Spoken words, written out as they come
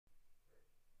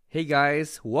Hey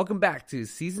guys, welcome back to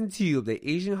Season 2 of the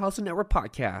Asian Hustle Network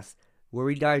podcast, where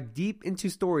we dive deep into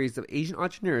stories of Asian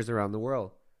entrepreneurs around the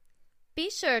world. Be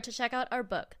sure to check out our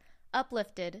book,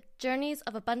 Uplifted, Journeys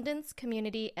of Abundance,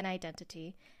 Community, and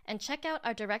Identity, and check out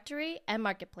our directory and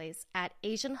marketplace at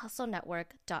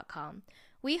asianhustlenetwork.com.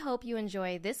 We hope you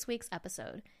enjoy this week's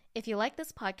episode. If you like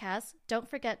this podcast, don't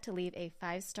forget to leave a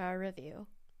 5-star review.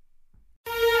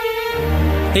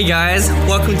 Hey guys,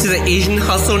 welcome to the Asian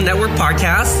Hustle Network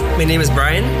podcast. My name is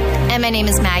Brian. And my name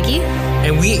is Maggie.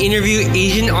 And we interview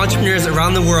Asian entrepreneurs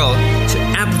around the world to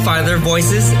amplify their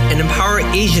voices and empower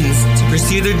Asians to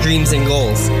pursue their dreams and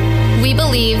goals. We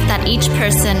believe that each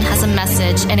person has a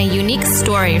message and a unique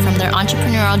story from their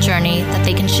entrepreneurial journey that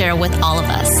they can share with all of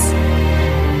us.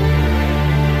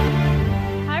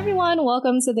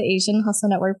 Welcome to the Asian Hustle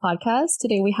Network podcast.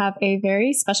 Today we have a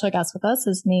very special guest with us.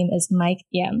 His name is Mike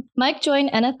Yam. Mike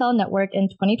joined NFL Network in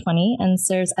 2020 and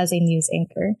serves as a news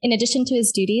anchor. In addition to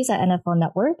his duties at NFL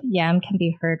Network, Yam can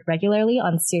be heard regularly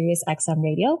on Sirius XM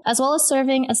Radio, as well as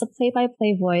serving as a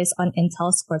play-by-play voice on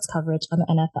Intel sports coverage on the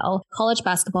NFL, college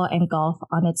basketball, and golf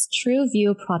on its True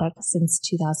View product since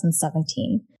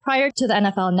 2017. Prior to the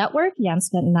NFL Network, Yam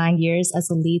spent 9 years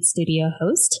as a lead studio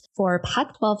host for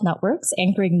Pac-12 Networks,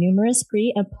 anchoring numerous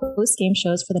pre- and post-game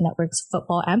shows for the network's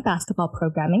football and basketball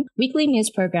programming, weekly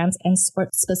news programs, and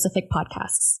sports-specific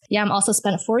podcasts. Yam also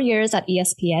spent 4 years at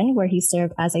ESPN, where he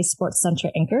served as a Sports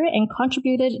Center anchor and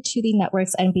contributed to the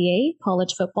network's NBA,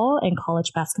 college football, and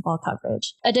college basketball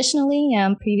coverage. Additionally,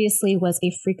 Yam previously was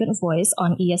a frequent voice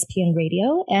on ESPN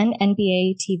Radio and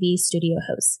NBA TV studio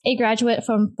host. A graduate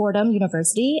from Fordham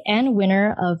University and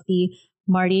winner of the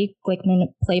Marty Glickman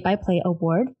Play-by-Play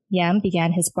Award, Yam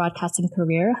began his broadcasting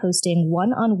career hosting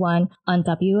One-on-One on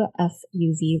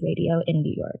WFUV Radio in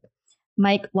New York.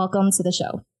 Mike, welcome to the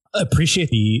show. Appreciate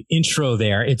the intro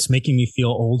there. It's making me feel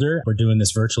older. We're doing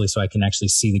this virtually so I can actually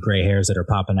see the gray hairs that are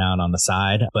popping out on the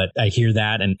side. But I hear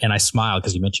that and I smile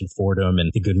because you mentioned Fordham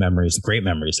and the good memories, the great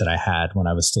memories that I had when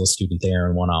I was still a student there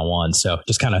and one-on-one. So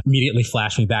just kind of immediately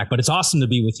flashed me back. But it's awesome to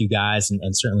be with you guys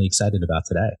and certainly excited about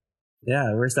today.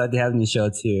 Yeah, we're excited to have you on the show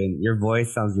too. And your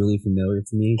voice sounds really familiar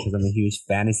to me because I'm a huge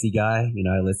fantasy guy. You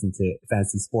know, I listen to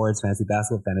fantasy sports, fantasy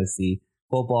basketball, fantasy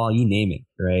football, you name it,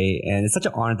 right? And it's such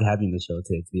an honor to have you on the show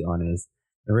today, to be honest.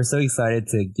 And we're so excited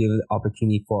to give the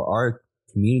opportunity for our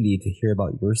community to hear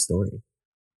about your story.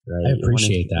 Right? I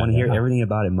appreciate that. I want to hear everything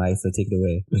about it, Mike, so take it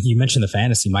away. You mentioned the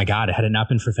fantasy. My God, had it not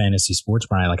been for fantasy sports,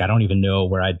 Brian, like I don't even know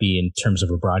where I'd be in terms of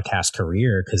a broadcast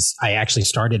career because I actually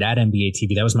started at NBA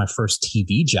TV. That was my first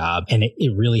TV job. And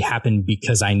it really happened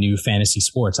because I knew fantasy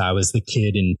sports. I was the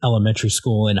kid in elementary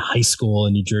school and high school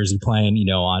in New Jersey playing,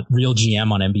 on Real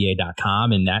GM on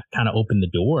NBA.com. And that kind of opened the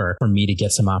door for me to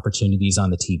get some opportunities on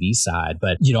the TV side.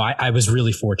 But, I was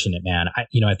really fortunate, man. At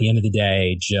the end of the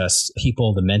day, just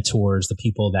people, the mentors, the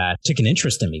people that took an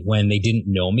interest in me when they didn't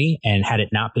know me. And had it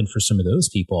not been for some of those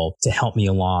people to help me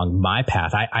along my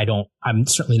path, I'm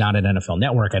certainly not at NFL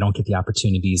Network. I don't get the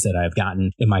opportunities that I've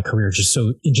gotten in my career.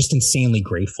 Just insanely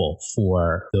grateful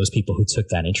for those people who took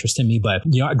that interest in me. But,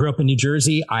 I grew up in New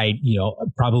Jersey. I,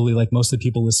 probably like most of the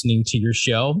people listening to your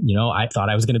show, I thought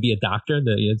I was going to be a doctor,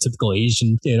 the typical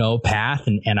Asian, path.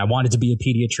 And I wanted to be a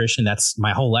pediatrician. That's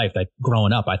my whole life. Like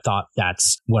growing up, I thought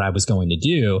that's what I was going to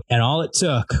do. And all it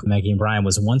took, Maggie and Brian,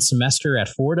 was one semester at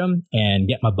Fordham and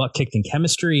get my butt kicked in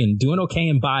chemistry and doing okay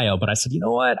in bio. But I said, you know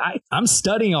what? I'm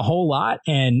studying a whole lot.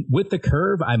 And with the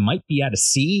curve, I might be at a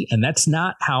C. And that's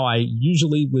not how I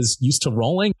usually was used to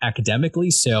rolling academically.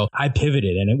 So I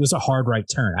pivoted and it was a hard right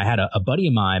turn. I had a buddy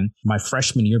of mine, my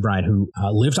freshman year, Brian, who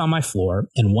lived on my floor.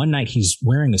 And one night he's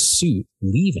wearing a suit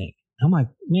leaving. I'm like,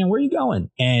 man, where are you going?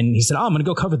 And he said, I'm going to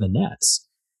go cover the Nets.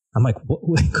 I'm like,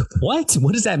 what?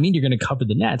 What does that mean you're going to cover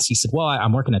the Nets? He said, well,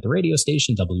 I'm working at the radio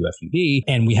station, WFUV,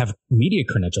 and we have media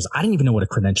credentials. I didn't even know what a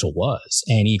credential was.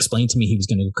 And he explained to me he was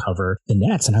going to cover the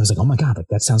Nets. And I was like, oh my God,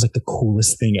 that sounds like the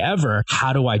coolest thing ever.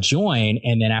 How do I join?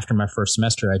 And then after my first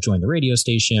semester, I joined the radio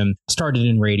station, started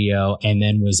in radio, and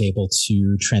then was able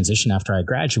to transition after I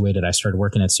graduated. I started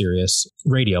working at Sirius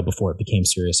Radio before it became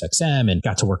Sirius XM and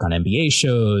got to work on NBA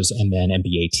shows and then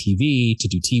NBA TV to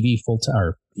do TV full time,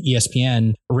 or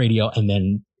ESPN radio, and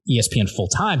then ESPN full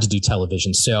time to do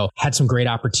television. So had some great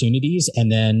opportunities, and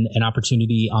then an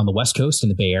opportunity on the West Coast in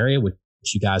the Bay Area with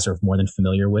which you guys are more than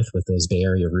familiar with those Bay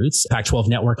Area roots. Pac-12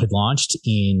 Network had launched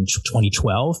in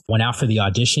 2012. Went out for the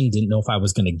audition, didn't know if I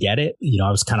was going to get it. I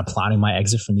was kind of plotting my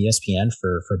exit from ESPN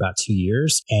for about 2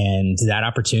 years. And that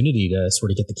opportunity to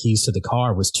sort of get the keys to the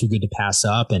car was too good to pass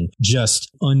up, and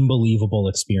just unbelievable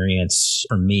experience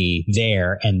for me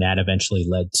there. And that eventually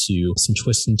led to some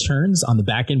twists and turns on the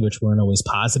back end, which weren't always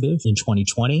positive in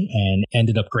 2020, and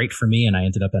ended up great for me. And I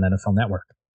ended up at NFL Network.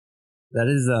 That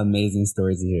is an amazing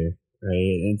story to hear.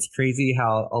 Right. And it's crazy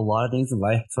how a lot of things in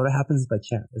life sort of happens by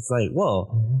chance. It's like,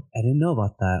 whoa, I didn't know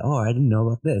about that. Oh, I didn't know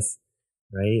about this.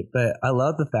 Right. But I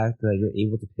love the fact that you're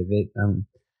able to pivot.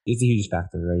 It's a huge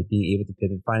factor, right? Being able to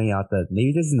pivot, finding out that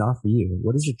maybe this is not for you.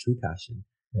 What is your true passion?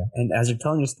 Yeah. And as you're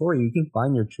telling your story, you can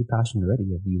find your true passion already.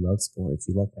 If you love sports,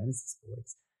 you love fantasy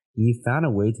sports, and you found a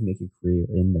way to make a career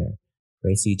in there.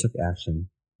 Right. So you took action.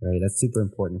 Right. That's super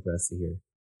important for us to hear.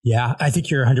 Yeah, I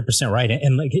think you're 100% right.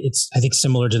 And like, it's, I think,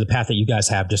 similar to the path that you guys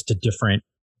have, just a different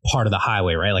part of the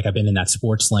highway, right? Like, I've been in that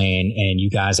sports lane, and you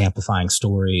guys amplifying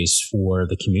stories for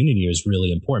the community is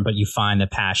really important, but you find the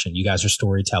passion. You guys are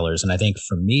storytellers. And I think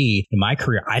for me in my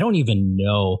career, I don't even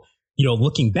know,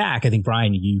 looking back, I think,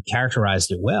 Brian, you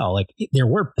characterized it well. Like, there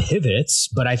were pivots,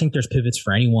 but I think there's pivots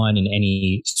for anyone in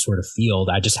any sort of field.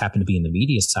 I just happened to be in the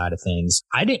media side of things.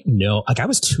 I didn't know, like, I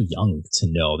was too young to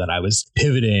know that I was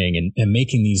pivoting and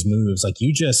making these moves. Like,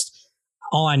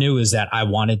 all I knew is that I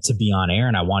wanted to be on air,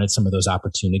 and I wanted some of those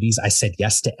opportunities. I said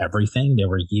yes to everything. There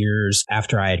were years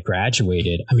after I had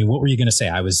graduated. I mean, what were you going to say?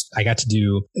 I got to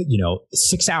do,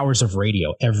 6 hours of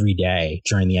radio every day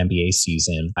during the NBA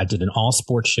season. I did an all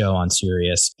sports show on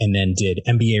Sirius, and then did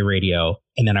NBA radio.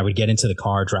 And then I would get into the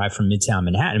car, drive from Midtown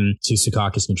Manhattan to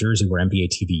Secaucus, New Jersey, where NBA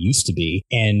TV used to be,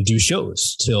 and do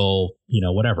shows till,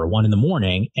 1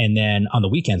 a.m. And then on the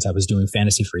weekends, I was doing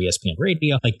fantasy for ESPN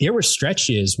radio. Like, there were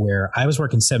stretches where I was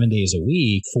working 7 days a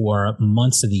week for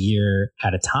months of the year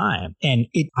at a time. And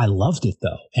I loved it,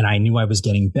 though. And I knew I was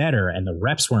getting better, and the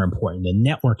reps were important. The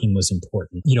networking was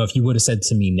important. If you would have said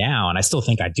to me now, and I still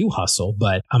think I do hustle,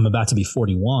 but I'm about to be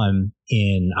 41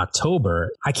 in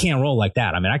October, I can't roll like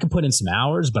that. I mean, I can put in some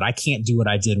hours, but I can't do what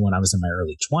I did when I was in my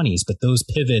early 20s. But those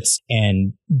pivots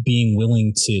and being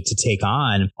willing to take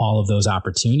on all of those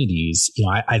opportunities,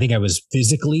 I think I was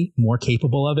physically more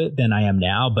capable of it than I am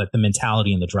now, but the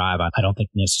mentality and the drive, I don't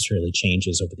think necessarily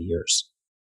changes over the years.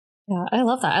 Yeah, I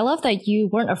love that. I love that you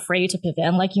weren't afraid to pivot.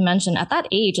 And like you mentioned, at that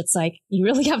age, it's like you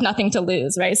really have nothing to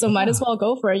lose, right? So might as well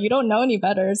go for it. You don't know any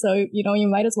better. So, you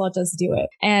might as well just do it.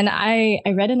 And I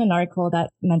read in an article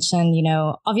that mentioned,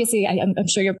 obviously, I'm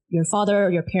sure your father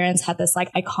or your parents had this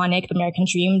like iconic American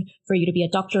dream for you to be a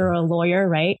doctor or a lawyer,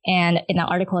 right? And in that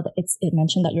article, it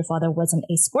mentioned that your father wasn't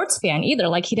a sports fan either.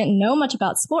 Like, he didn't know much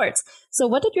about sports. So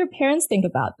what did your parents think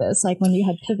about this? Like, when you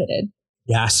had pivoted?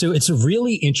 Yeah, so it's a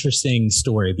really interesting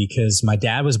story because my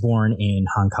dad was born in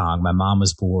Hong Kong. My mom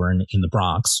was born in the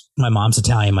Bronx. My mom's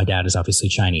Italian. My dad is obviously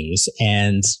Chinese.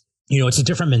 And, it's a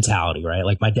different mentality, right?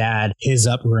 Like, my dad, his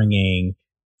upbringing,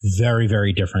 very,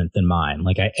 very different than mine.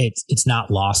 Like, it's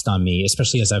not lost on me,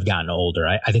 especially as I've gotten older.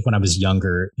 I think when I was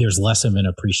younger, there's less of an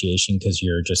appreciation because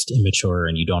you're just immature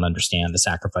and you don't understand the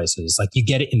sacrifices. Like, you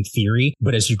get it in theory,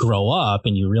 but as you grow up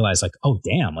and you realize, like, oh,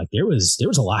 damn, like there was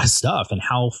a lot of stuff. And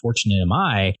how fortunate am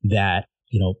I that,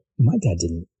 my dad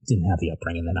didn't have the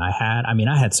upbringing that I had. I mean,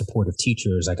 I had supportive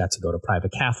teachers. I got to go to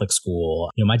private Catholic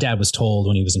school. My dad was told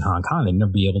when he was in Hong Kong, they'd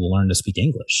never be able to learn to speak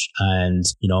English. And,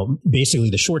 basically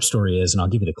the short story is, and I'll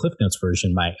give you the Cliff Notes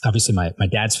version. My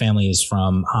dad's family is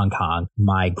from Hong Kong.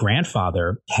 My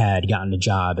grandfather had gotten a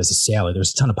job as a sailor.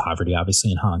 There's a ton of poverty,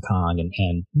 obviously, in Hong Kong.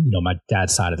 And my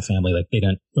dad's side of the family, like, they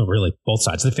didn't, really both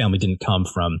sides of the family didn't come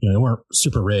from, they weren't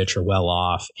super rich or well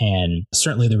off. And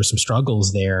certainly there were some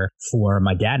struggles there for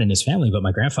my dad and his family, but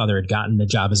my grandfather had gotten a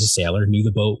job as a sailor, knew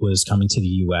the boat was coming to the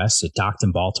U.S. It docked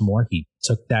in Baltimore. He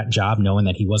took that job knowing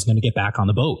that he wasn't going to get back on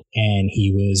the boat. And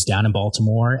he was down in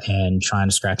Baltimore and trying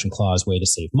to scratch and claw his way to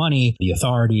save money. The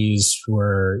authorities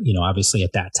were, obviously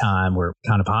at that time were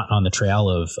kind of on the trail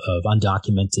of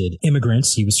undocumented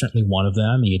immigrants. He was certainly one of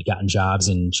them. He had gotten jobs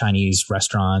in Chinese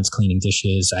restaurants, cleaning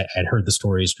dishes. I had heard the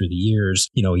stories through the years.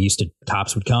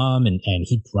 Cops would come and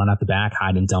he'd run out the back,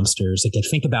 hide in dumpsters. Like, I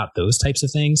think about those types of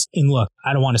things. And look,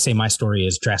 I don't want to say my story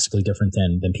is drastically different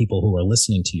than people who are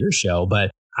listening to your show,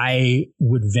 but I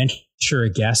would venture a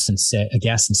guess and say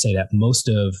that most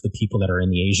of the people that are in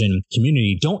the Asian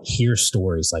community don't hear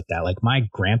stories like that. Like, my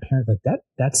grandparents, like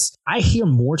that's I hear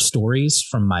more stories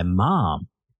from my mom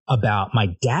about my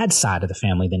dad's side of the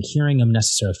family than hearing them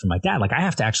necessarily from my dad. Like I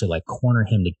have to actually like corner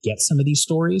him to get some of these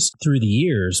stories through the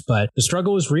years, but the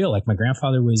struggle was real. Like my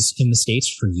grandfather was in the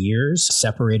States for years,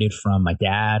 separated from my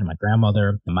dad, my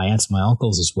grandmother, and my aunts, and my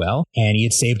uncles as well. And he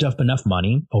had saved up enough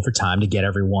money over time to get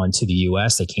everyone to the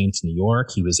US. They came to New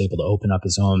York. He was able to open up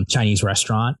his own Chinese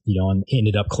restaurant, and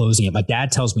ended up closing it. My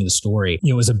dad tells me the story.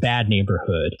 It was a bad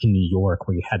neighborhood in New York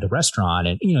where you had the restaurant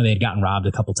and, they had gotten robbed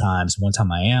a couple times. One time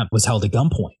my aunt was held at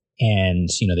gunpoint. And,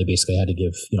 they basically had to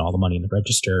give, all the money in the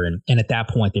register. And at that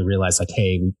point, they realized like,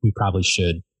 hey, we probably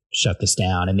should shut this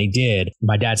down. And they did.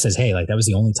 My dad says, hey, like that was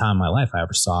the only time in my life I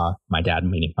ever saw my dad,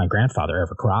 meaning my grandfather,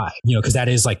 ever cry, because that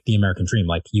is like the American dream.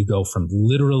 Like you go from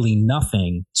literally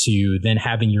nothing to then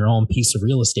having your own piece of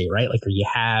real estate, right? Like, or you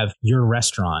have your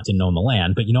restaurant, didn't own the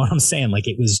land, but you know what I'm saying? Like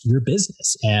it was your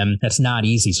business and that's not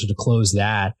easy. So to close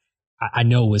that, I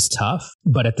know it was tough,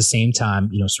 but at the same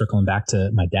time, circling back to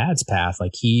my dad's path,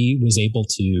 like he was able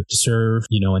to serve,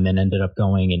 and then ended up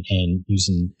going and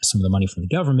using some of the money from the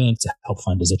government to help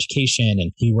fund his education.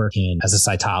 And he worked as a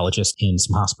cytologist in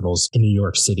some hospitals in New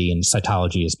York City. And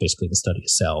cytology is basically the study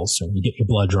of cells. So when you get your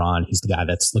blood drawn, he's the guy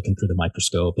that's looking through the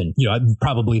microscope. And,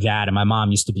 probably that. And my mom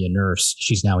used to be a nurse.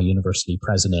 She's now a university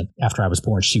president. After I was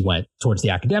born, she went towards the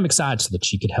academic side so that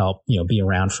she could help, be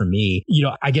around for me.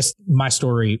 I guess my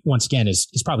story, once again, is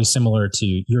probably similar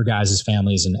to your guys'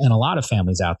 families and a lot of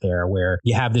families out there where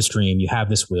you have this dream, you have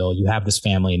this will, you have this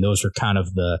family, and those are kind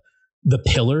of the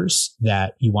pillars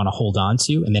that you want to hold on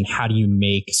to. And then how do you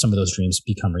make some of those dreams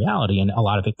become reality? And a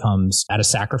lot of it comes at a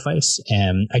sacrifice.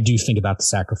 And I do think about the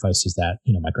sacrifices that,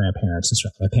 my grandparents and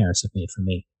certainly my parents have made for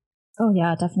me. Oh,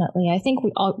 yeah, definitely. I think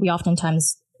we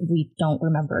oftentimes we don't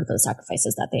remember the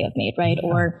sacrifices that they have made, right? Yeah.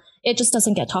 Or it just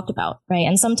doesn't get talked about, right?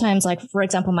 And sometimes, like, for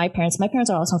example, my parents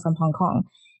are also from Hong Kong.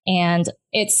 And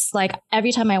it's like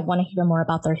every time I want to hear more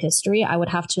about their history, I would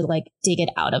have to like dig it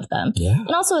out of them. Yeah.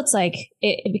 And also it's like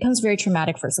it becomes very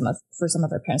traumatic for some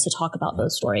of our parents to talk about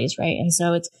those stories, right? And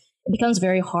so it becomes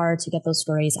very hard to get those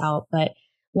stories out. But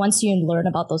once you learn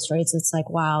about those stories, it's like,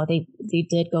 wow, they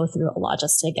did go through a lot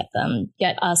just to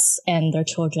get us and their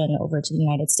children over to the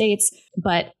United States.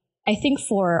 But I think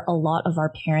for a lot of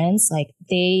our parents, like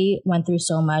they went through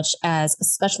so much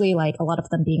especially like a lot of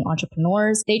them being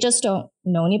entrepreneurs, they just don't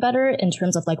know any better in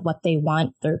terms of like what they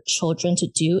want their children to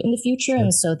do in the future. Sure.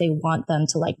 And so they want them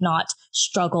to like not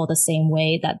struggle the same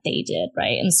way that they did.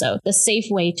 Right. And so the safe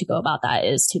way to go about that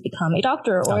is to become a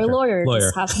doctor or a lawyer,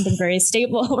 just have something very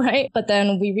stable. Right. But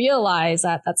then we realize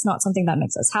that that's not something that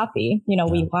makes us happy.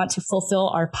 We want to fulfill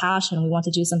our passion. We want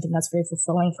to do something that's very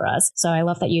fulfilling for us. So I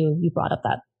love that you brought up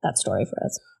that story for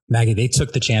us. Maggie, they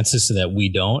took the chances so that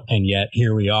we don't. And yet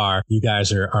here we are. You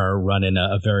guys are running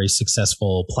a very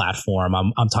successful platform.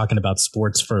 I'm talking about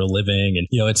sports for a living. And,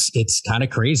 it's kind of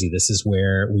crazy. This is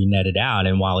where we netted out.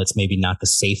 And while it's maybe not the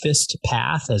safest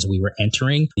path as we were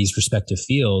entering these respective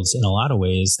fields, in a lot of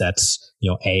ways, that's,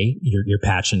 you're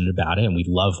passionate about it and we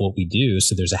love what we do.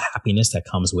 So there's a happiness that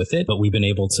comes with it. But we've been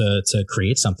able to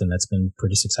create something that's been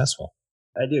pretty successful.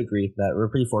 I do agree that we're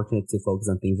pretty fortunate to focus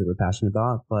on things that we're passionate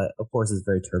about, but of course it's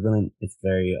very turbulent. It's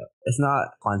it's not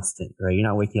constant, right? You're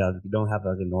not waking up. You don't have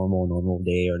like a normal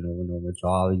day or normal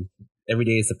job. Every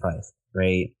day is a surprise,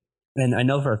 right? And I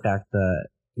know for a fact that,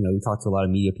 we talk to a lot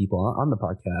of media people on the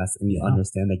podcast and we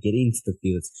understand that getting into the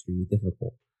field is extremely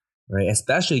difficult, right?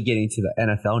 Especially getting to the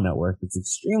NFL network. It's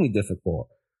extremely difficult.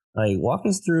 Like walk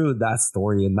us through that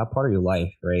story and that part of your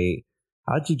life, right?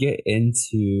 How'd you get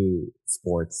into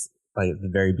sports? Like at the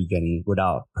very beginning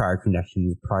without prior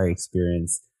connections, prior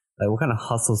experience? Like what kind of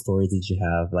hustle stories did you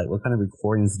have? Like what kind of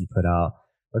recordings did you put out?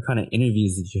 What kind of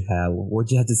interviews did you have? What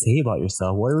did you have to say about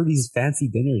yourself? What were these fancy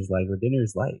dinners like or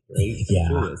dinners like, right?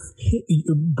 Yeah.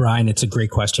 Brian, it's a great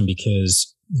question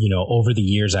because, over the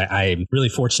years, I'm really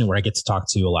fortunate where I get to talk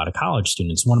to a lot of college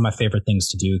students. One of my favorite things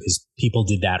to do because people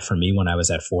did that for me when I was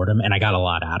at Fordham and I got a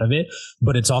lot out of it.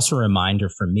 But it's also a reminder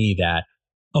for me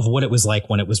of what it was like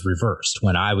when it was reversed,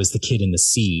 when I was the kid in the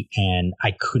seat and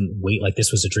I couldn't wait. Like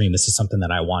this was a dream. This is something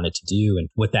that I wanted to do and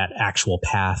what that actual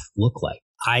path looked like.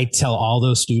 I tell all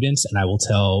those students, and I will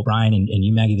tell Brian and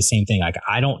you, Maggie, the same thing. Like,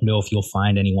 I don't know if you'll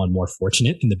find anyone more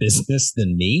fortunate in the business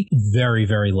than me. Very,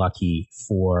 very lucky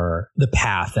for the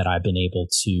path that I've been able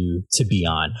to be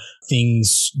on.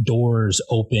 Doors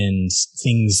opened,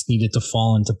 things needed to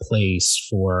fall into place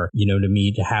for, to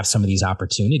me to have some of these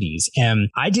opportunities. And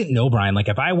I didn't know, Brian, like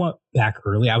if I back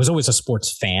early. I was always a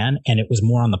sports fan, and it was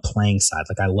more on the playing side.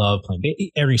 Like I love playing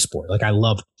every sport. Like I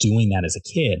loved doing that as a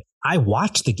kid. I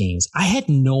watched the games. I had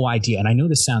no idea. And I know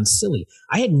this sounds silly.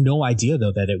 I had no idea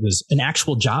though that it was an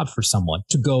actual job for someone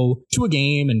to go to a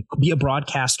game and be a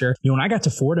broadcaster. You know, when I got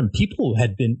to Fordham, people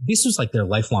this was like their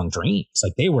lifelong dreams.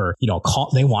 Like they were,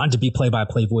 they wanted to be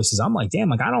play-by-play voices. I'm like, damn,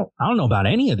 like I don't know about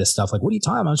any of this stuff. Like, what are you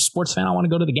talking about? I'm a sports fan. I want to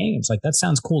go to the games. Like that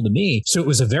sounds cool to me. So it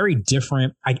was a very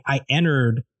different, I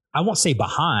entered, I won't say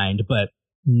behind, but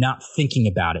not thinking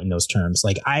about it in those terms.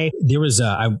 Like I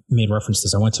made reference to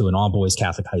this. I went to an all boys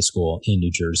Catholic high school in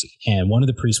New Jersey, and one of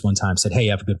the priests one time said, "Hey,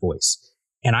 you have a good voice."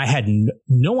 And I had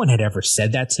no one had ever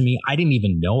said that to me. I didn't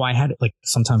even know I had it. Like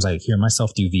sometimes I hear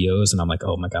myself do VOs and I'm like,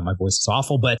 oh my God, my voice is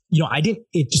awful. But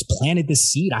it just planted this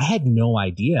seed. I had no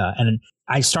idea. And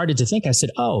I started to think, I said,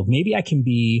 oh, maybe I can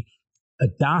be a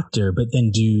doctor, but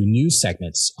then do news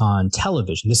segments on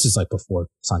television. This is like before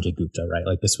Sanjay Gupta, right?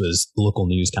 Like this was local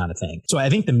news kind of thing. So I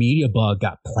think the media bug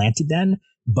got planted then,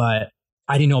 but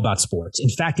I didn't know about sports. In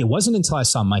fact, it wasn't until I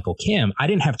saw Michael Kim. I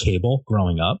didn't have cable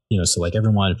growing up, so like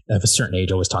everyone of a certain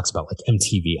age always talks about like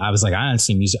MTV. I was like, I didn't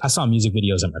see music. I saw music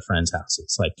videos at my friends'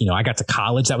 houses. Like, I got to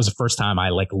college. That was the first time I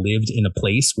like lived in a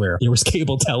place where there was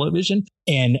cable television.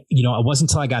 And, it wasn't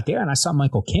until I got there and I saw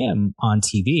Michael Kim on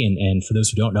TV. And for those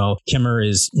who don't know, Kimmer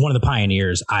is one of the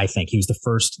pioneers, I think. He was the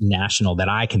first national that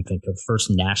I can think of, first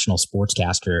national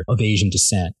sportscaster of Asian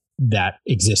descent that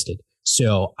existed.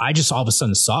 So I just all of a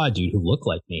sudden saw a dude who looked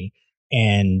like me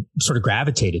and sort of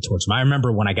gravitated towards him. I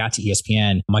remember when I got to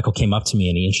ESPN, Michael came up to me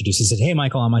and he said, "Hey,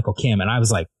 Michael, I'm Michael Kim." And I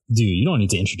was like, dude, you don't need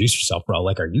to introduce yourself, bro.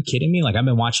 Like, are you kidding me? Like, I've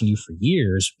been watching you for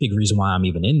years. Big reason why I'm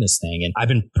even in this thing. And I've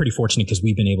been pretty fortunate because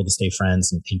we've been able to stay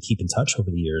friends and keep in touch over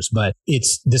the years. But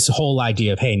it's this whole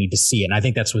idea of, hey, I need to see it. And I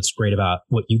think that's what's great about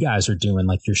what you guys are doing.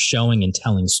 Like you're showing and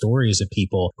telling stories of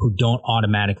people who don't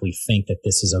automatically think that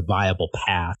this is a viable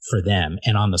path for them.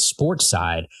 And on the sports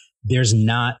side, there's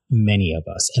not many of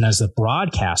us. And as a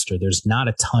broadcaster, there's not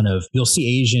a ton of, you'll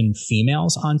see Asian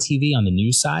females on TV on the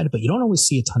news side, but you don't always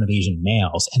see a ton of Asian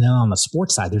males. And then on the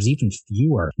sports side, there's even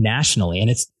fewer nationally.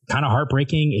 And it's kind of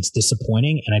heartbreaking. It's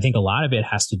disappointing. And I think a lot of it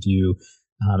has to do,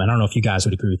 I don't know if you guys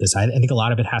would agree with this. I think a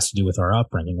lot of it has to do with our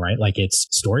upbringing, right? Like it's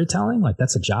storytelling, like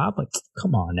that's a job. Like,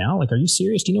 come on now. Like, are you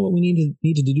serious? Do you know what we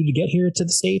needed to do to get here to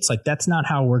the States? Like, that's not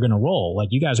how we're going to roll. Like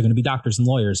you guys are going to be doctors and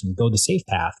lawyers and go the safe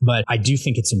path. But I do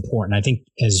think it's important. I think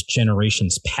as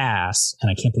generations pass, and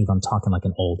I can't believe I'm talking like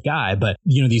an old guy, but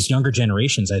these younger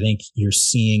generations, I think you're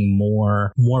seeing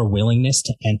more willingness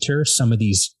to enter some of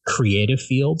these creative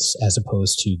fields as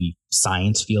opposed to the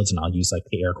science fields. And I'll use like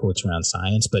the air quotes around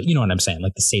science, but you know what I'm saying?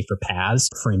 Like the safer paths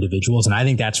for individuals. And I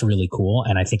think that's really cool.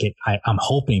 And I think I'm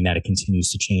hoping that it continues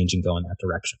to change and go in that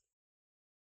direction.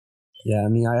 Yeah, I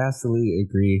mean, I absolutely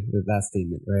agree with that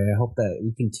statement, right? I hope that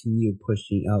we continue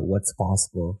pushing out what's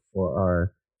possible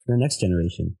for the next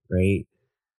generation, right?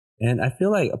 And I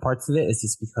feel like parts of it is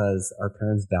just because our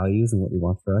parents' values and what they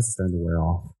want for us is starting to wear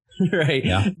off. Right.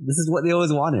 Yeah. This is what they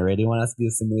always wanted, right? They want us to be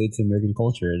assimilated to American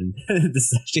culture. And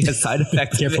this actually has side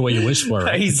effects. Careful what you wish for,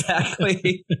 right?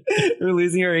 Exactly. We're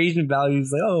losing our Asian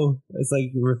values. Like, it's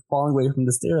like we're falling away from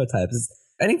the stereotypes.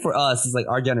 I think for us, it's like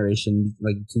our generation,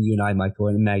 like you and I, Michael,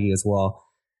 and Maggie as well,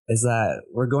 is that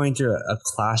we're going through a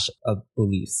clash of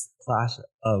beliefs, clash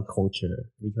of culture,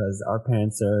 because our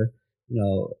parents are,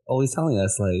 always telling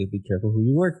us like, be careful who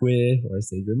you work with, or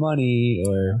save your money,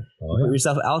 or put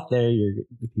yourself out there.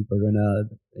 People are gonna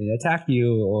attack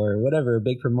you, or whatever.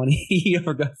 Beg for money,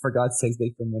 for God's sakes,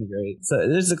 beg for money, right? So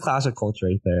there's a clash of culture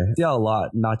right there. I see a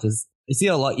lot, I see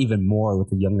a lot even more with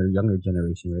the younger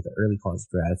generation, right? The early college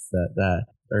grads that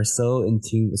are so in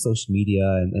tune with social media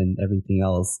and everything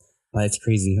else. It's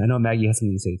crazy. I know Maggie has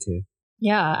something to say too.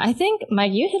 Yeah, I think,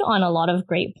 Mike, you hit on a lot of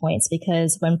great points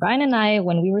because when Brian and I,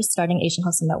 when we were starting Asian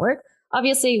Hustle Network,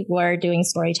 obviously we're doing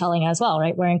storytelling as well,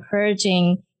 right? We're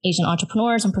encouraging Asian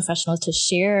entrepreneurs and professionals to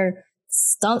share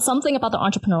something about their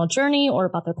entrepreneurial journey or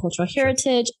about their cultural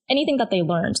heritage, anything that they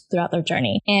learned throughout their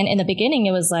journey. And in the beginning,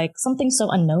 it was like something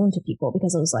so unknown to people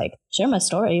because it was like, share my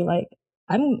story. Like,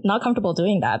 I'm not comfortable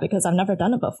doing that because I've never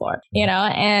done it before,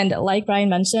 and like Brian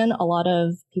mentioned, a lot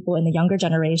of people in the younger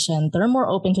generation, they're more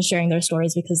open to sharing their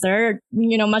stories because they're,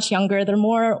 much younger. They're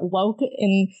more woke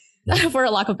for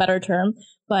a lack of a better term.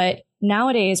 But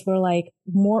nowadays we're like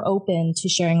more open to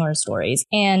sharing our stories.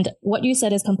 And what you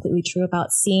said is completely true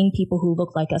about seeing people who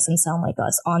look like us and sound like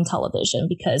us on television,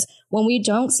 because when we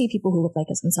don't see people who look like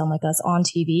us and sound like us on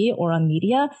TV or on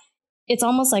media, it's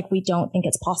almost like we don't think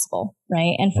it's possible,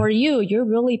 right? And for you're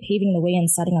really paving the way and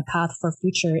setting a path for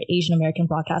future Asian American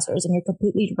broadcasters. And you're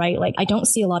completely right. Like, I don't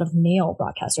see a lot of male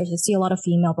broadcasters. I see a lot of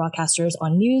female broadcasters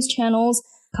on news channels.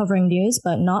 covering news,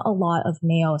 but not a lot of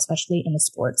male, especially in the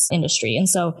sports industry. And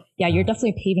so, yeah, you're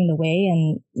definitely paving the way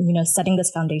and, setting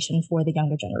this foundation for the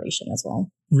younger generation as well.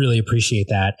 Really appreciate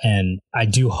that. And I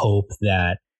do hope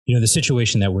that, the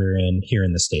situation that we're in here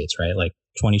in the States, right? Like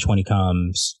 2020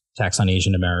 comes, tax on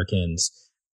Asian Americans.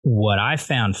 What I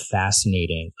found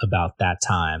fascinating about that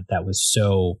time that was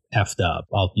so effed up,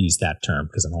 I'll use that term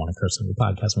because I don't want to curse on your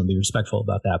podcast. I want to be respectful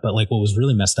about that. But like what was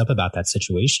really messed up about that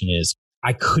situation is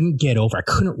I couldn't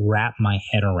wrap my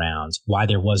head around why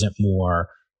there wasn't more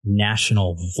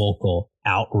national vocal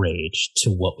outrage to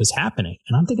what was happening.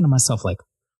 And I'm thinking to myself, like,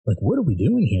 what are we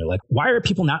doing here? Like, why are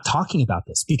people not talking about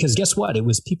this? Because guess what? It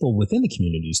was people within the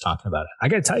communities talking about it. I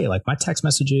got to tell you, like my text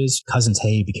messages, cousins,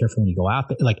 hey, be careful when you go out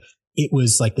there. Like it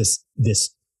was like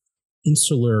this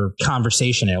insular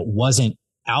conversation and it wasn't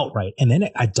outright. And then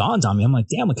it dawned on me, I'm like,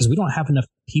 damn, because we don't have enough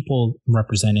people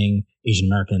representing Asian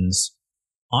Americans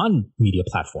on media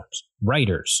platforms,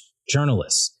 writers,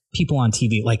 journalists, people on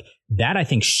TV, like that, I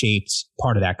think shaped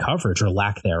part of that coverage or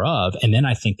lack thereof. And then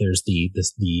I think there's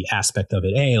the aspect of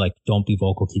it. Hey, like, don't be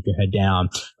vocal, keep your head down,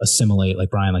 assimilate, like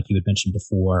Brian, like you had mentioned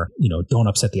before, don't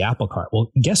upset the apple cart.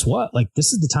 Well, guess what? Like,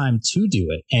 this is the time to do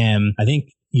it. And I think,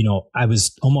 I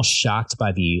was almost shocked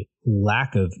by the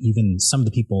lack of even some of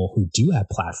the people who do have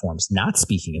platforms not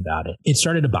speaking about it. It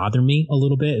started to bother me a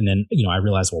little bit. And then, I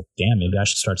realized, well, damn, maybe I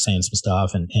should start saying some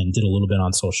stuff and did a little bit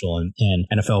on social and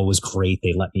NFL was great.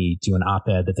 They let me do an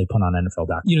op-ed that they put on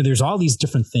NFL.com. There's all these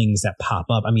different things that pop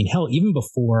up. I mean, hell, even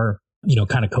before,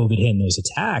 kind of COVID hit and those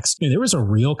attacks, there was a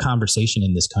real conversation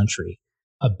in this country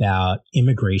about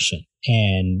immigration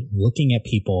and looking at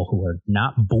people who are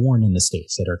not born in the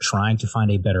States that are trying to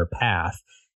find a better path.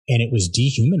 And it was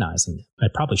dehumanizing them. I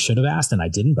probably should have asked and I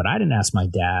didn't, but I didn't ask my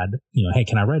dad, hey,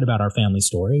 can I write about our family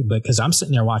story? Because I'm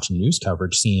sitting there watching news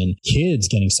coverage, seeing kids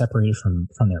getting separated from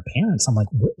their parents. I'm like,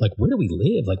 where do we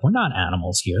live? Like, we're not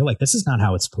animals here. Like, this is not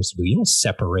how it's supposed to be. You don't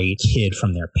separate kid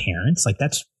from their parents. Like,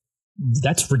 that's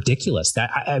ridiculous. That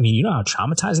I mean, you know how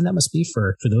traumatizing that must be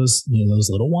for those those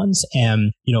little ones.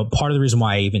 And part of the reason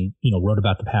why I even wrote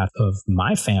about the path of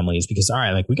my family is because, all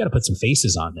right, like we got to put some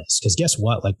faces on this, because guess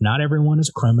what? Like, not everyone is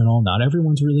a criminal, not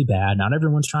everyone's really bad, not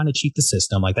everyone's trying to cheat the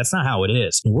system. Like, that's not how it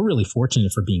is. And we're really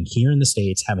fortunate for being here in the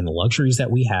States, having the luxuries that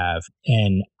we have.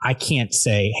 And I can't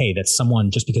say, hey, that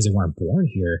someone just because they weren't born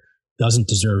here doesn't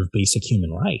deserve basic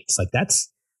human rights. Like,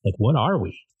 that's like, what are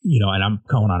we? And I'm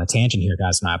going on a tangent here,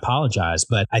 guys, and I apologize,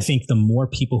 but I think the more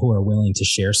people who are willing to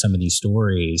share some of these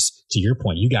stories, to your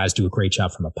point, you guys do a great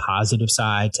job from a positive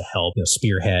side to help,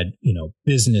 spearhead,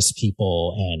 business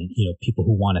people and, people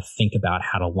who want to think about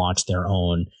how to launch their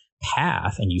own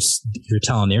path, and you're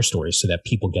telling their stories so that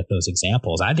people get those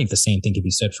examples. I think the same thing could be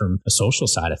said from a social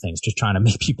side of things, just trying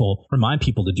to remind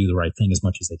people to do the right thing as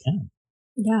much as they can.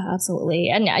 Yeah, absolutely.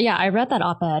 And yeah, I read that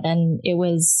op-ed and it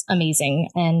was amazing.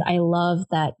 And I love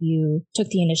that you took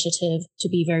the initiative to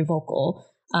be very vocal,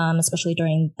 especially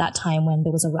during that time when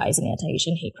there was a rise in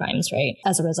anti-Asian hate crimes, right,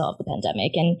 as a result of the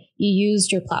pandemic. And you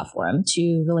used your platform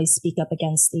to really speak up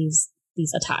against these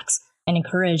attacks and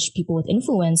encourage people with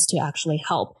influence to actually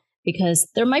help, because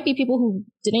there might be people who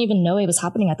didn't even know it was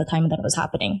happening at the time that it was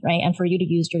happening, right? And for you to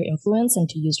use your influence and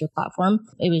to use your platform,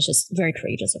 it was just very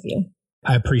courageous of you.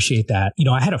 I appreciate that.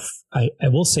 I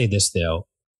will say this though,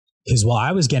 because while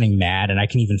I was getting mad, and I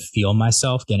can even feel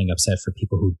myself getting upset for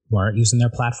people who weren't using their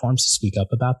platforms to speak up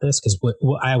about this, because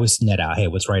I always net out, hey,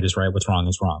 what's right is right, what's wrong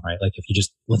is wrong, right? Like,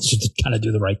 let's just kind of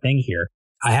do the right thing here.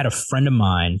 I had a friend of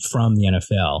mine from the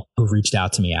NFL who reached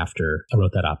out to me after I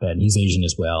wrote that op-ed, and he's Asian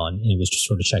as well. And it was just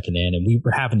sort of checking in, and we were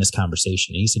having this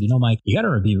conversation. And he said, Mike, you got to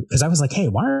review, because I was like, hey,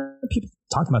 why aren't people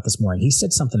talking about this more? And he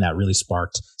said something that really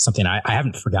sparked something I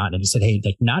haven't forgotten. And he said, hey,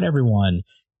 like, not everyone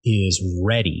is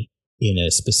ready in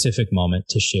a specific moment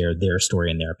to share their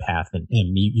story and their path. And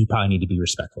you probably need to be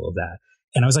respectful of that.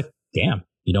 And I was like, damn,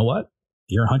 you know what?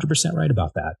 You're 100% right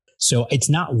about that. So it's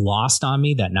not lost on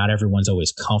me that not everyone's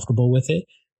always comfortable with it.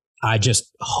 I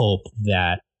just hope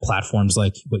that platforms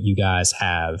like what you guys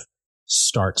have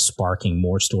start sparking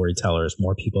more storytellers,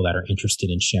 more people that are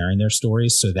interested in sharing their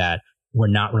stories, so that we're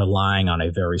not relying on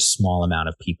a very small amount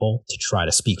of people to try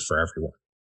to speak for everyone.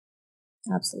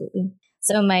 Absolutely.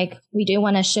 So, Mike, we do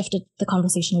want to shift the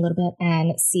conversation a little bit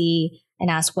and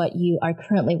ask what you are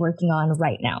currently working on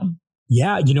right now.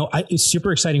 Yeah, it's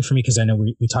super exciting for me because I know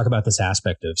we talk about this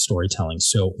aspect of storytelling.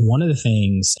 So one of the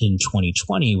things in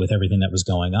 2020 with everything that was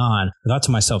going on, I thought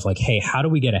to myself, like, hey, how do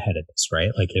we get ahead of this,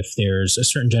 right? Like, if there's a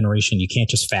certain generation, you can't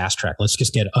just fast track. Let's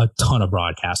just get a ton of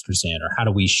broadcasters in. Or how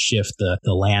do we shift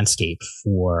the landscape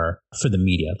for the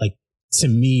media? Like, to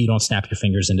me, you don't snap your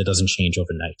fingers and it doesn't change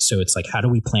overnight. So it's like, how do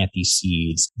we plant these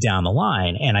seeds down the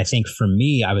line? And I think for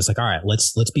me, I was like, all right,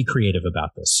 let's be creative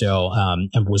about this. So I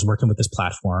was working with this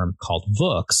platform called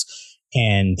Vooks.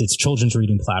 And it's a children's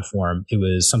reading platform. It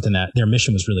was something that their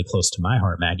mission was really close to my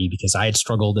heart, Maggie, because I had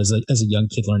struggled as a young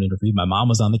kid learning to read. My mom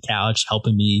was on the couch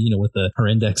helping me, with her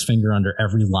index finger under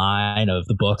every line of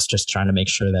the books, just trying to make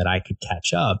sure that I could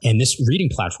catch up. And this reading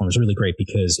platform is really great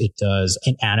because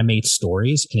it animates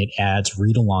stories and it adds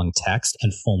read along text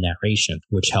and full narration,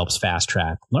 which helps fast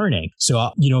track learning. So,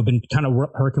 I've been kind of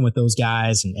working with those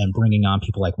guys and bringing on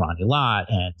people like Ronnie Lott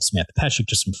and Samantha Peshek,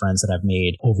 just some friends that I've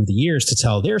made over the years to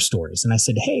tell their stories. And I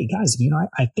said, hey, guys,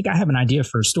 I think I have an idea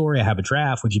for a story. I have a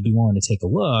draft. Would you be willing to take a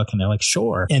look? And they're like,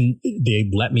 sure. And they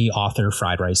let me author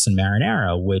Fried Rice and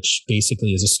Marinara, which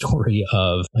basically is a story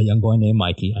of a young boy named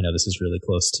Mikey. I know this is really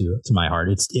close to my heart.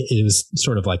 It was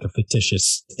sort of like a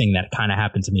fictitious thing that kind of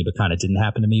happened to me, but kind of didn't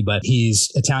happen to me. But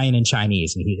he's Italian and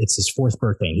Chinese, and it's his 4th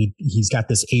birthday. And he's got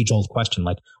this age-old question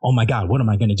like, oh my God, what am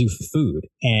I going to do for food?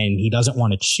 And he doesn't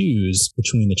want to choose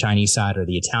between the Chinese side or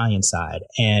the Italian side.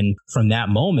 And from that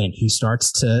moment, he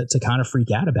starts to kind of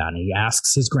freak out about it. He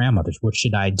asks his grandmother, what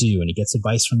should I do? And he gets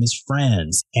advice from his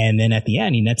friends. And then at the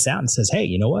end, he nets out and says, hey,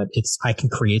 you know what? I can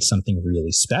create something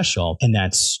really special, and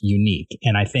that's unique.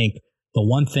 And I think the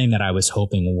one thing that I was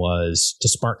hoping was to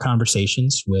spark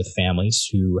conversations with families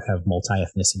who have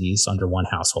multi-ethnicities under one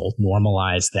household,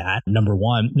 normalize that. Number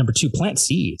one. Number two, plant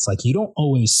seeds. Like, you don't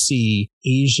always see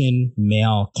Asian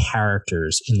male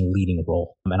characters in the leading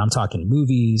role. And I'm talking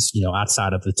movies,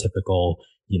 outside of the typical,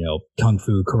 kung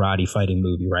fu karate fighting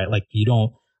movie, right? Like,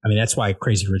 that's why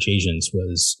Crazy Rich Asians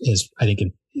is I think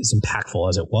as impactful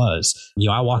as it was.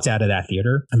 I walked out of that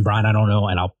theater, and Brian, I don't know,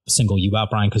 and I'll single you out,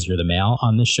 Brian, because you're the male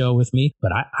on this show with me.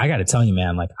 But I got to tell you,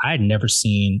 man, like, I had never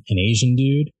seen an Asian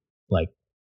dude like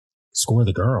score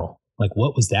the girl. Like,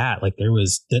 what was that? Like,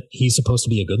 he's supposed to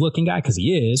be a good looking guy because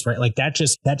he is, right? Like,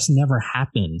 that's never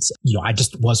happened. I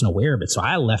just wasn't aware of it. So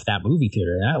I left that movie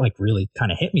theater, and that like really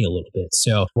kind of hit me a little bit.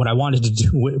 So what I wanted to do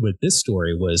with this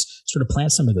story was sort of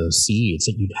plant some of those seeds,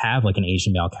 that you'd have like an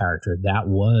Asian male character that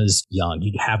was young.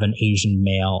 You'd have an Asian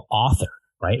male author,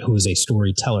 right, who is a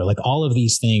storyteller, like all of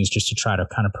these things, just to try to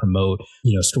kind of promote,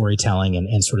 storytelling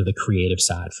and sort of the creative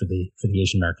side for the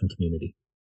Asian American community.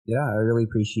 Yeah, I really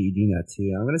appreciate you doing that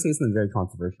too. I'm going to say something very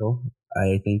controversial.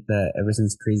 I think that ever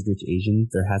since Crazy Rich Asians,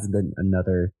 there hasn't been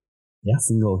another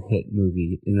single hit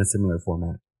movie in a similar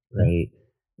format, right?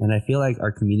 And I feel like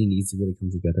our community needs to really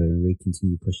come together and really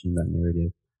continue pushing that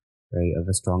narrative, right, of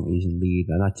a strong Asian lead,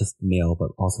 and not just male, but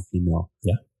also female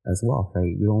as well,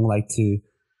 right? We don't like to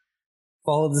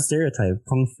follow the stereotype of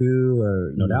kung fu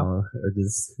or, or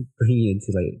just bringing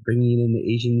in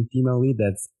the Asian female lead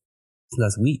that's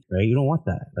weak, right? You don't want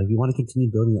that. Like, we want to continue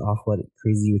building off what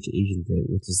Crazy Rich Asians did,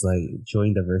 which is like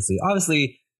showing diversity.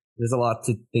 Obviously, there's a lot of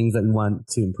things that we want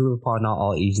to improve upon. Not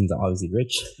all Asians are obviously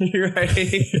rich,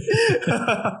 right?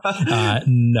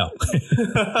 No.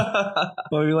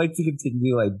 But we like to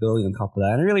continue like building on top of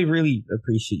that. And I really, really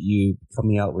appreciate you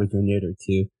coming out with your narrative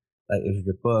too, like with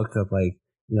your book of like,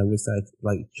 which side,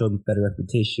 like showing better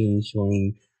reputation,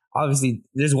 showing. Obviously,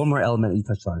 there's one more element that you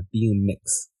touched on, being a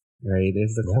mix. Right,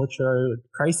 there's the cultural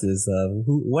crisis of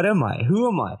what am I? Who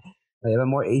am I? Like, am I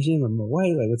more Asian? Am I more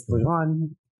white? Like, what's going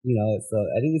on? So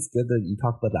I think it's good that you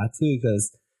talk about that too,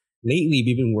 because lately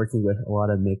we've been working with a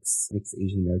lot of mixed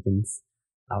Asian Americans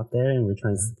out there, and we're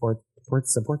trying to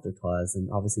support their cause. And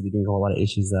obviously, they're doing a lot of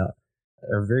issues that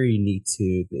are very unique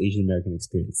to the Asian American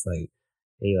experience. Like,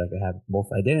 hey, like, I have both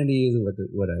identities.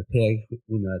 What I pick,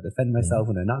 when I defend myself,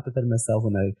 when I not defend myself,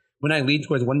 when I lean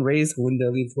towards one race, when I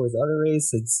lean towards the other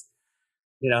race. It's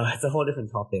a whole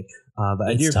different topic. But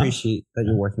I do appreciate that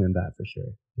you're working on that for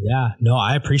sure. Yeah, no,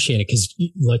 I appreciate it because,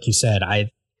 like you said,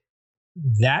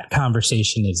 that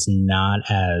conversation is not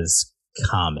as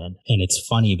common. And it's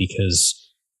funny because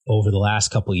over the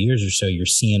last couple of years or so, you're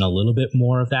seeing a little bit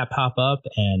more of that pop up.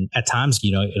 And at times,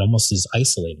 it almost is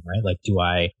isolating, right? Like,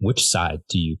 which side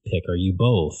do you pick? Are you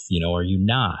both? Are you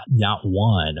not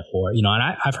one? Or, and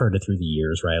I've heard it through the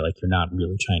years, right? Like, you're not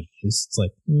really Chinese. It's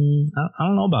like, I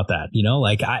don't know about that.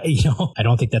 I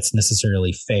don't think that's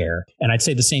necessarily fair. And I'd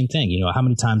say the same thing, how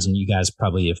many times, and you guys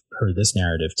probably have heard this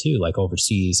narrative too, like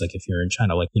overseas, like if you're in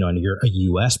China, like, and you're a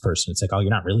US person, it's like, oh,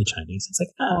 you're not really Chinese. It's like,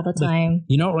 all the time,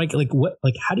 like what,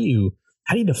 like, how do you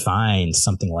define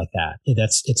something like that?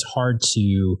 It's hard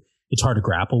to, it's hard to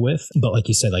grapple with. But like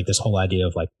you said, like this whole idea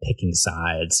of like picking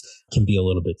sides can be a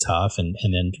little bit tough, and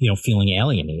then, you know, feeling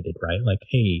alienated, right? Like,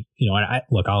 hey, you know,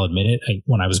 look, I'll admit it.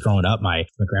 When I was growing up, my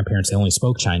grandparents, they only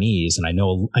spoke Chinese, and I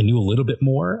knew a little bit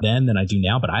more then than I do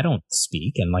now, but I don't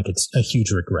speak. And like, it's a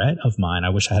huge regret of mine. I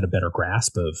wish I had a better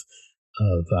grasp of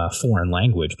foreign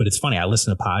language. But it's funny, I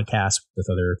listen to podcasts with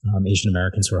other Asian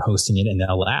Americans who are hosting it, and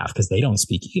they'll laugh because they don't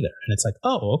speak either. And it's like,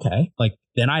 oh, okay. Like,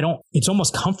 then it's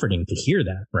almost comforting to hear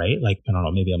that, right? Like, I don't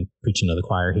know, maybe I'm preaching to the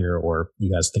choir here, or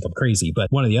you guys think I'm crazy, but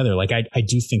one or the other. Like, I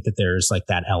do think that there's like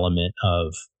that element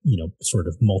of, you know, sort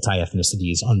of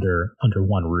multi-ethnicities under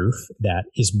one roof that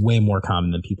is way more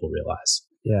common than people realize.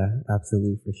 Yeah,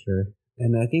 absolutely, for sure.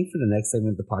 And I think for the next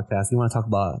segment of the podcast, we want to talk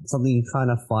about something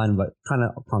kind of fun, but kind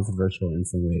of controversial in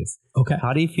some ways. Okay.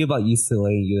 How do you feel about UCLA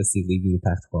and USC leaving the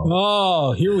Pac-12?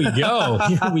 Oh, here we go.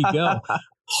 Here we go.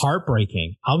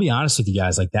 Heartbreaking. I'll be honest with you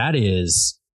guys. Like, that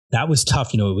was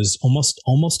tough. You know, it was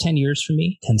almost 10 years for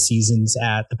me, 10 seasons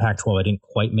at the Pac-12. I didn't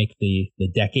quite make the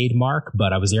decade mark,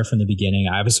 but I was there from the beginning.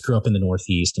 I obviously grew up in the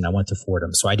Northeast, and I went to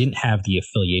Fordham. So I didn't have the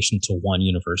affiliation to one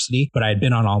university, but I had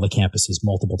been on all the campuses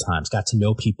multiple times, got to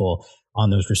know people on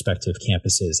those respective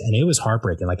campuses. And it was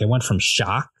heartbreaking. Like, I went from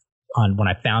shock on when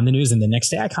I found the news, and the next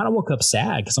day I kind of woke up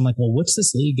sad because I'm like, well, what's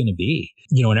this league going to be?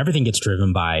 You know, and everything gets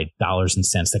driven by dollars and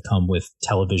cents that come with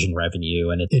television revenue.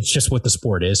 And it's just what the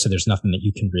sport is. So there's nothing that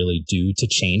you can really do to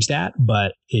change that.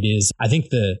 But it is, I think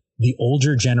the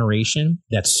older generation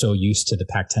that's so used to the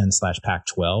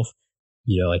Pac-10/Pac-12,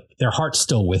 you know, like their heart's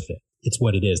still with it. It's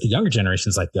what it is. The younger generation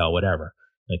is like, yo, whatever.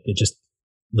 Like,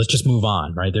 let's just move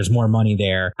on, right? There's more money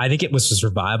there. I think it was a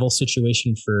survival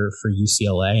situation for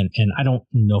UCLA. And I don't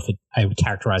know if I would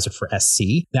characterize it for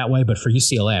SC that way, but for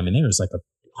UCLA, I mean, there was like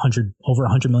over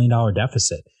 $100 million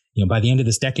deficit. You know, by the end of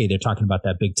this decade, they're talking about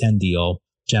that Big Ten deal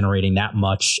generating that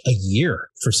much a year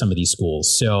for some of these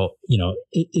schools. So, you know,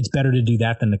 it's better to do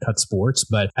that than to cut sports.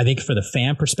 But I think for the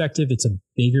fan perspective, it's a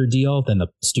bigger deal than the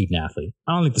student athlete.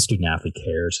 I don't think the student athlete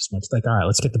cares as much. Like, all right,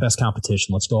 let's get the best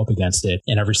competition. Let's go up against it.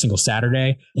 And every single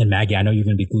Saturday, and Maggie, I know you're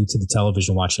going to be glued to the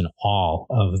television watching all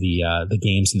of the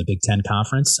games in the Big Ten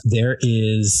Conference.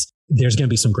 There's going to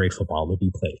be some great football to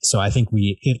be played. So I think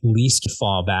we at least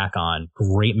fall back on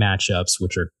great matchups,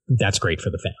 that's great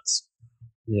for the fans.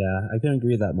 Yeah, I couldn't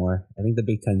agree with that more. I think the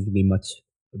Big Ten is going to be much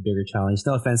a bigger challenge.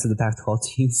 No offense to the Pac-12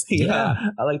 teams. Yeah,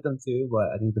 I like them too,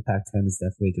 but I think the Pac-10 is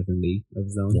definitely a different league of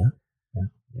its own.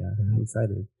 Yeah, I'm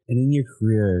excited. And in your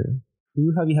career,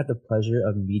 who have you had the pleasure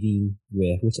of meeting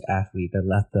with? Which athlete that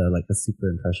left a super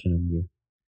impression on you?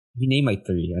 You name like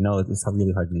three. I know it's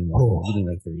really hard to name one. You name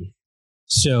like three.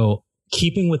 So,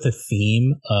 keeping with the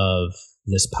theme of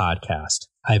this podcast,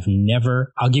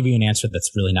 I'll give you an answer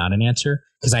that's really not an answer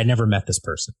because I never met this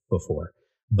person before.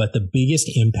 But the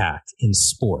biggest impact in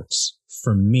sports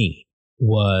for me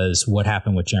was what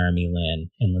happened with Jeremy Lin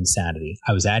and Linsanity.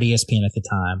 I was at ESPN at the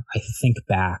time. I think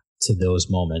back to those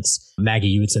moments. Maggie,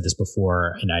 you had said this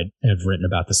before, and I have written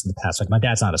about this in the past. Like, my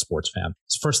dad's not a sports fan.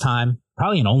 It's the first time,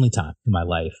 probably an only time in my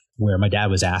life, where my dad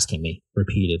was asking me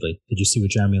repeatedly, did you see what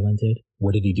Jeremy Lin did?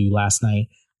 What did he do last night?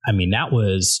 I mean, that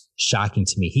was shocking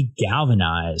to me. He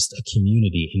galvanized a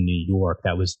community in New York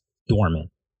that was dormant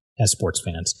as sports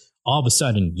fans. All of a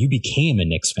sudden, you became a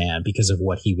Knicks fan because of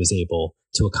what he was able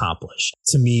to accomplish.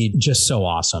 To me, just so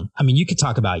awesome. I mean, you could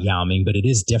talk about Yao Ming, but it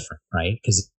is different, right?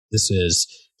 Because this is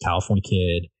California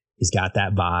kid. He's got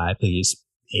that vibe.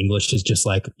 English is just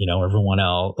like, you know, everyone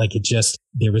else. Like,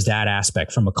 there was that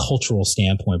aspect from a cultural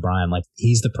standpoint, Brian. Like,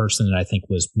 he's the person that I think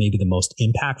was maybe the most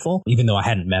impactful, even though I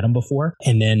hadn't met him before.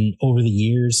 And then over the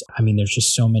years, I mean, there's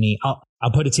just so many.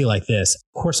 I'll put it to you like this.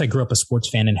 Of course, I grew up a sports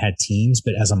fan and had teams,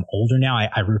 but as I'm older now,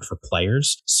 I root for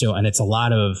players. So, and it's a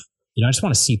lot of, you know, I just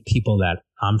want to see people that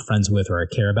I'm friends with or I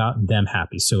care about, them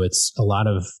happy. So it's a lot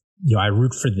of, you know, I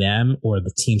root for them or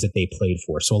the teams that they played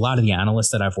for. So a lot of the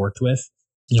analysts that I've worked with,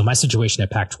 you know, my situation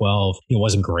at Pac-12, it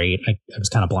wasn't great. I was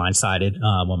kind of blindsided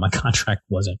when my contract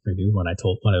wasn't renewed when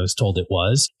I was told it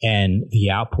was. And the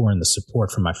outpour and the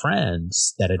support from my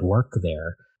friends that had worked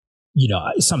there, you know,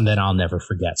 something that I'll never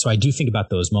forget. So I do think about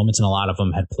those moments, and a lot of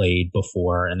them had played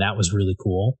before, and that was really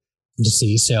cool to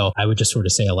see. So I would just sort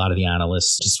of say a lot of the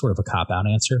analysts, just sort of a cop-out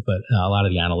answer, but a lot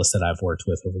of the analysts that I've worked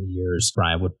with over the years,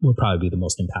 Brian, would probably be the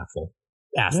most impactful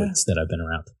athletes that I've been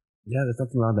around. Yeah, there's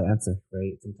nothing wrong with the answer,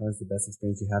 right? Sometimes the best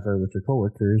experience you have are with your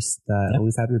coworkers that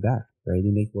always have your back, right?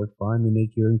 They make work fun, they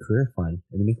make your career fun,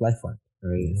 and they make life fun,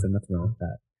 right? So nothing wrong with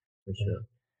that, for sure.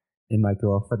 And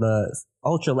Michael, for the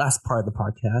ultra last part of the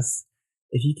podcast,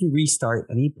 if you can restart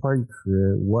any part of your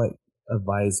career, what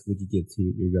advice would you give to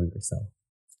your younger self?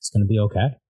 It's going to be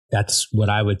okay. That's what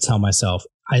I would tell myself.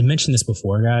 I mentioned this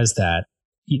before, guys, that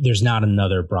there's not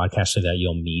another broadcaster that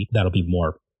you'll meet that'll be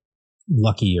more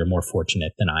lucky or more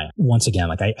fortunate than I am. Once again,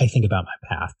 like I think about my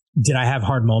path. Did I have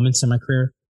hard moments in my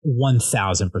career?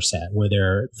 1000%. Were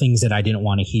there things that I didn't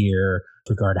want to hear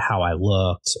with regard to how I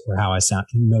looked or how I sound?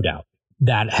 No doubt.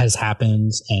 That has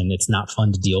happened, and it's not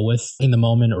fun to deal with in the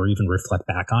moment or even reflect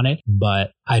back on it.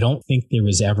 But I don't think there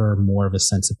was ever more of a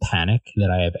sense of panic that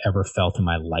I have ever felt in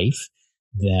my life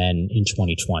than in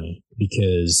 2020,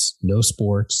 because no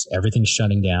sports, everything's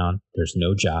shutting down, there's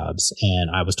no jobs, and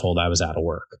I was told I was out of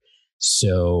work.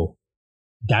 So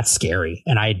that's scary.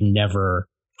 And I had never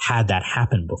had that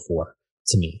happen before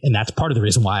to me. And that's part of the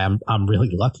reason why I'm really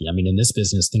lucky. I mean, in this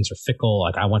business, things are fickle.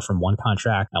 Like I went from one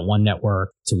contract at one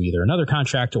network to either another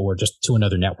contract or just to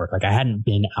another network. Like I hadn't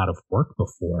been out of work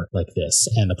before like this.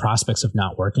 And the prospects of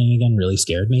not working again really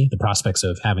scared me. The prospects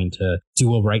of having to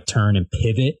do a right turn and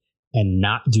pivot and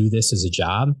not do this as a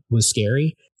job was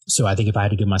scary. So I think if I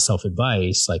had to give myself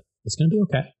advice, like it's going to be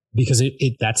okay, because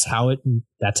that's how it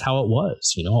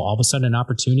was, you know, all of a sudden an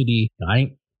opportunity.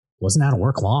 I wasn't out of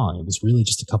work long. It was really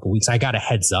just a couple of weeks. I got a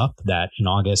heads up that in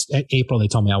April, they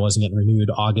told me I wasn't getting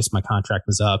renewed. August, my contract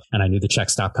was up and I knew the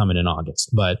check stopped coming in August.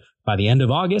 But by the end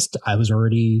of August, I was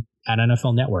already at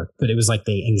NFL Network. But it was like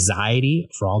the anxiety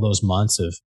for all those months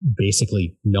of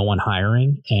basically no one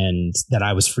hiring and that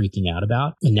I was freaking out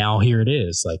about. And now here it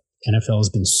is. Like NFL has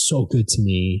been so good to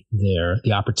me there,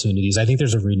 the opportunities. I think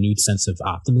there's a renewed sense of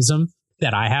optimism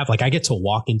that I have. Like I get to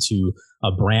walk into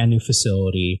a brand new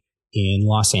facility in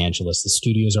Los Angeles. The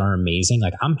studios are amazing.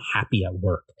 Like I'm happy at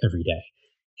work every day.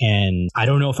 And I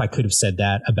don't know if I could have said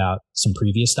that about some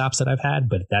previous stops that I've had,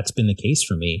 but that's been the case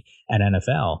for me at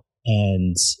NFL.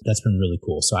 And that's been really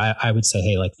cool. So I would say,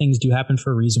 hey, like things do happen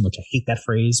for a reason, which I hate that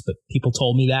phrase, but people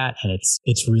told me that. And it's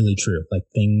really true. Like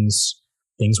things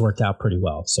worked out pretty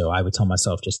well. So I would tell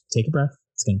myself, just take a breath.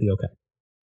 It's going to be okay.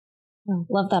 Oh,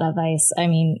 love that advice. I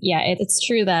mean, yeah, it's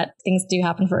true that things do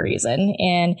happen for a reason.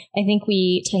 And I think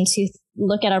we tend to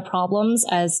look at our problems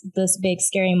as this big,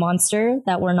 scary monster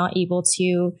that we're not able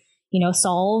to,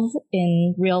 solve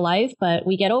in real life, but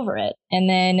we get over it. And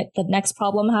then the next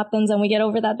problem happens and we get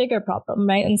over that bigger problem,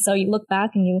 right? And so you look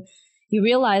back and you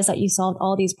realize that you solved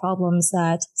all these problems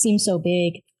that seem so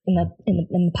big in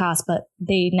the past, but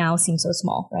they now seem so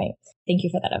small, right? Thank you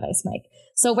for that advice, Mike.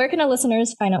 So where can our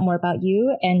listeners find out more about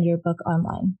you and your book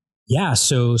online? Yeah.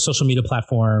 So social media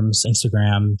platforms,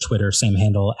 Instagram, Twitter, same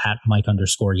handle at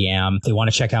Mike_Yam. They want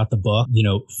to check out the book.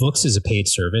 Vooks is a paid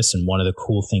service. And one of the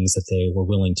cool things that they were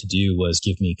willing to do was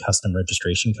give me custom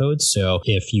registration codes. So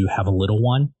if you have a little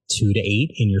one, 2 to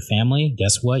 8 in your family,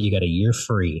 guess what? You got a year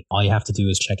free. All you have to do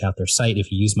is check out their site.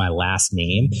 If you use my last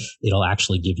name, it'll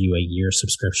actually give you a year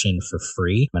subscription for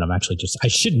free. And I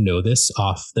should know this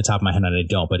off the top of my head and I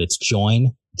don't, but it's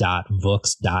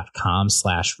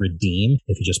join.vooks.com/redeem.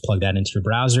 If you just plug that into your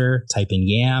browser, type in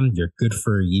Yam, you're good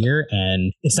for a year.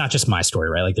 And it's not just my story,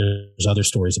 right? Like there's other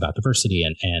stories about diversity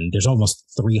and there's almost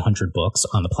 300 books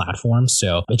on the platform.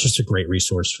 So it's just a great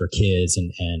resource for kids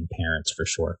and parents for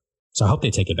sure. So I hope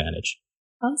they take advantage.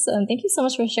 Awesome. Thank you so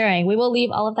much for sharing. We will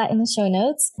leave all of that in the show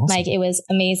notes. Awesome. Mike, it was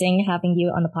amazing having you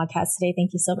on the podcast today.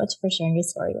 Thank you so much for sharing your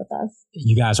story with us.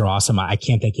 You guys are awesome. I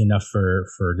can't thank you enough for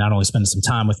not only spending some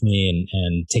time with me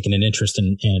and taking an interest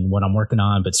in what I'm working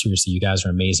on, but seriously, you guys are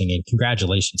amazing. And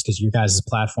congratulations, because your guys'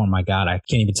 platform, my God, I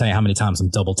can't even tell you how many times I'm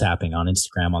double tapping on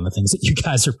Instagram on the things that you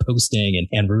guys are posting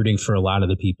and rooting for a lot of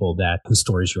the people whose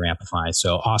stories you're amplifying.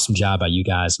 So awesome job by you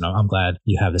guys. And I'm glad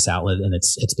you have this outlet and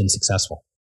it's been successful.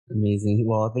 Amazing.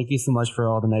 Well, thank you so much for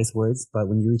all the nice words. But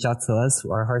when you reach out to us,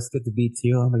 our hearts get to beat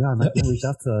too. Oh my God, Mike, reach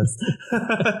out to us.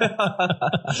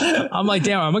 I'm like,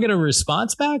 damn, am I going to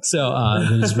response back? So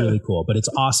it was really cool. But it's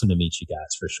awesome to meet you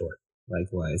guys for sure.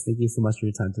 Likewise. Thank you so much for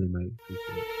your time today, Mike.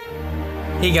 Appreciate it.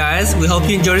 Hey guys, we hope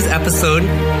you enjoyed this episode.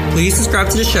 Please subscribe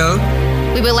to the show.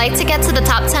 We would like to get to the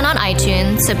top 10 on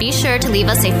iTunes, so be sure to leave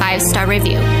us a 5-star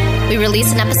review. We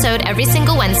release an episode every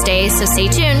single Wednesday, so stay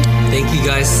tuned. Thank you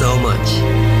guys so much.